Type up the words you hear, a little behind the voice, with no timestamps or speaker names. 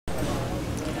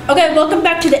Okay, welcome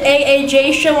back to the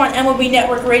AAJ show on MLB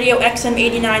Network Radio XM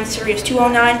 89 Sirius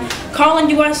 209. Call in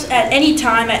to us at any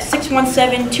time at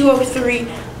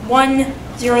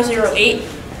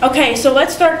 617-203-1008. Okay, so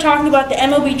let's start talking about the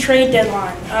MLB trade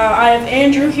deadline. I have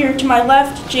Andrew here to my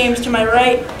left, James to my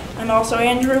right. I'm also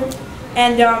Andrew.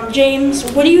 And James,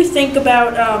 what do you think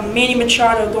about Manny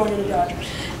Machado going to the Dodgers?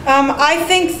 I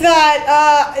think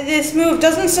that this move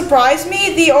doesn't surprise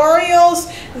me. The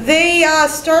Orioles, they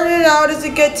started out as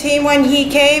a good team when he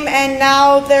came, and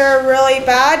now they're really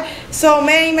bad. So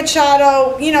Manny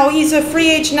Machado, you know, he's a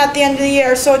free agent at the end of the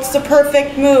year, so it's the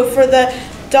perfect move for the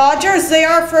Dodgers. They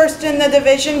are first in the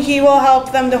division. He will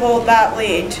help them to hold that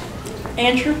lead.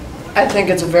 Andrew? I think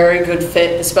it's a very good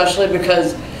fit, especially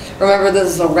because, remember, this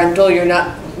is a rental. You're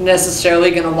not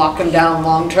necessarily going to lock him down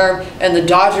long term, and the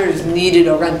Dodgers needed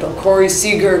a rental. Corey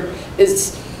Seager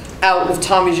is out with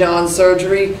Tommy John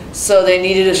surgery, so they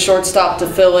needed a shortstop to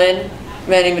fill in.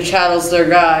 Manny Machado's their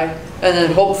guy, and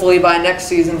then hopefully by next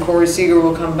season Corey Seager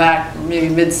will come back maybe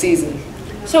mid-season.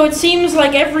 So it seems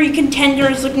like every contender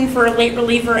is looking for a late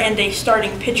reliever and a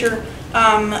starting pitcher.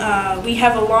 We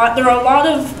have a lot. There are a lot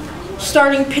of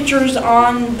starting pitchers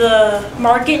on the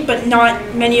market, but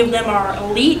not many of them are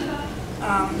elite.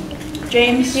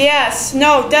 James? Yes,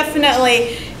 no,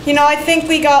 definitely. You know, I think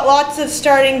we got lots of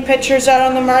starting pitchers out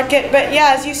on the market, but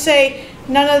yeah, as you say,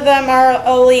 none of them are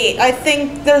elite. I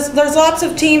think there's lots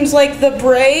of teams like the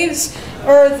Braves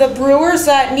or the Brewers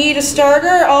that need a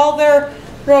starter. All their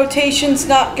rotation's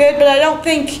not good, but I don't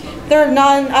think there are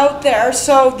none out there,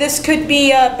 so this could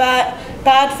be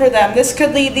bad for them. This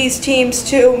could lead these teams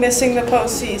to missing the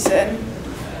postseason.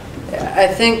 Yeah, I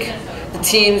think the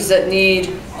teams that need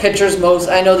pitchers most,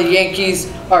 I know the Yankees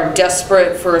are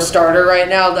desperate for a starter right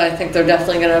now. I think they're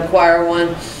definitely going to acquire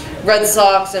one. Red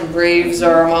Sox and Braves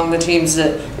are among the teams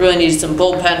that really need some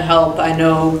bullpen help. I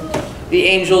know the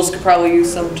Angels could probably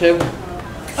use some too.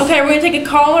 Okay, we're going to take a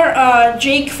caller,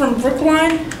 Jake from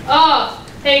Brookline.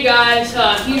 Hey guys,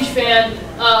 huge fan.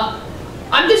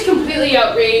 I'm just completely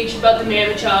outraged about the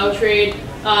Manny Machado trade.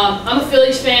 I'm a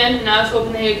Phillies fan, and I was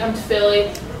hoping they would come to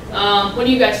Philly. What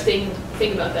do you guys think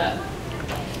about that?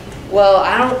 Well,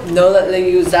 I don't know that they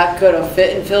use that good a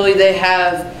fit in Philly. They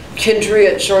have Kintry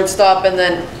at shortstop, and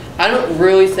then I don't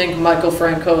really think Michael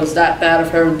Franco is that bad of a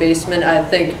third baseman. I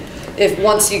think if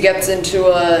once he gets into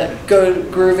a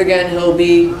good groove again, he'll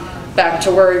be back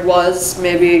to where he was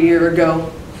maybe a year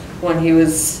ago when he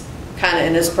was kind of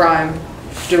in his prime.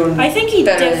 I think he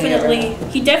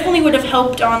definitely would have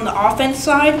helped on the offense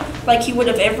side, like he would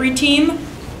have every team.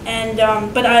 And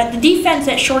but the defense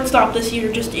at shortstop this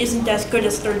year just isn't as good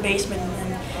as third baseman,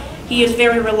 and he is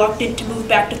very reluctant to move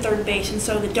back to third base. And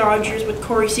so the Dodgers, with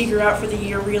Corey Seager out for the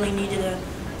year, really needed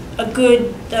a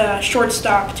good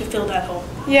shortstop to fill that hole.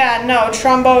 Yeah, no,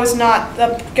 Trumbo is not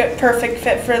the perfect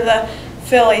fit for the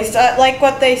Phillies. Like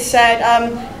what they said,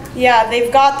 yeah,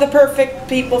 they've got the perfect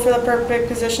people for the perfect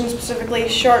position, specifically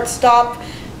shortstop.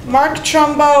 Mark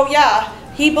Trumbo, yeah,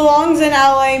 he belongs in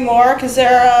LA more because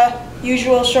their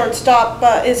usual shortstop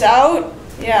is out.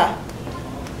 Yeah.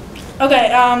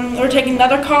 Okay, we're taking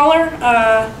another caller,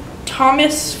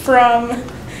 Thomas from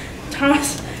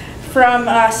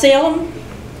Salem.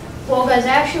 Well, guys, I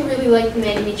actually really like the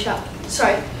Manny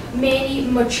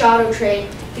Machado trade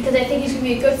because I think he's going to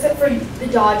be a good fit for the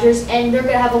Dodgers, and they're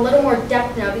going to have a little more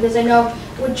depth now because I know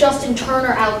with Justin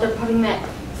Turner out, they're putting him at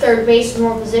third base in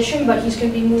more position, but he's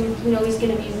going to be moved. You know, he's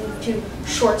going to be moved to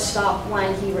shortstop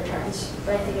when he returns.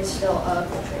 But I think it's still a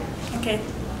good trade. Okay.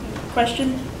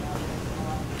 Question?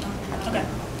 Okay.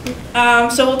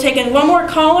 So we'll take in one more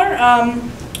caller.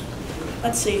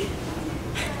 Let's see.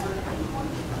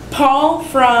 Paul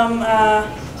from I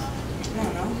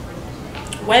don't know,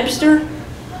 Webster.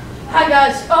 Hi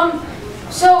guys.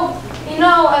 So you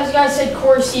know, as you guys said,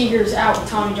 Corey Seager's out with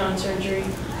Tommy John surgery,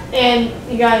 and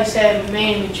you guys said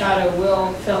Manny Machado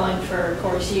will fill in for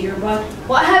Corey Seager. But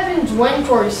what happens when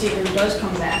Corey Seager does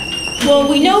come back? Well,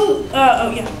 we know.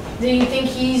 Oh yeah. Do you think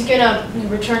he's gonna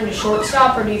return to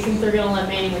shortstop, or do you think they're gonna let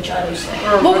Manny Machado stay?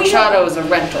 Well, Machado is a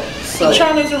rental, so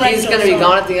Machado's a rental, he's gonna be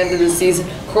gone at the end of the season.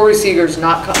 Corey Seager's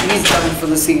not. He's done for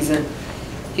the season.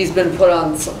 He's been put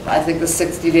on, I think, the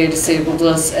 60-day disabled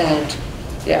list, and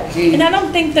yeah. And I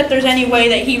don't think that there's any way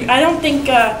that I don't think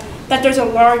that there's a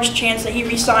large chance that he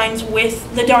resigns with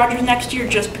the Dodgers next year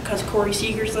just because Corey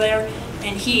Seager's there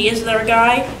and he is their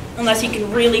guy, unless he can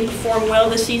really perform well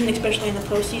this season, especially in the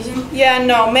postseason. Yeah,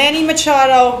 no, Manny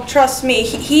Machado, trust me,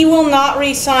 he will not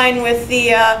re-sign with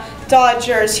the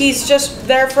Dodgers. He's just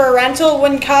there for a rental.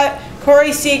 When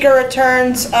Corey Seager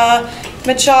returns,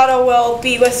 Machado will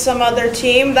be with some other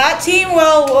team. That team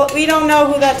will, we don't know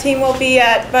who that team will be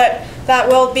at, but that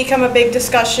will become a big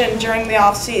discussion during the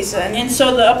offseason. And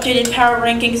so the updated power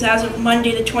rankings as of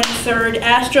Monday the 23rd,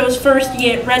 Astros first,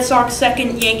 Red Sox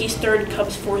second, Yankees third,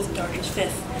 Cubs fourth, Dodgers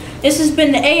fifth. This has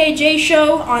been the AAJ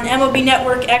show on MLB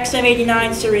Network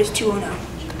XM89 Series 209.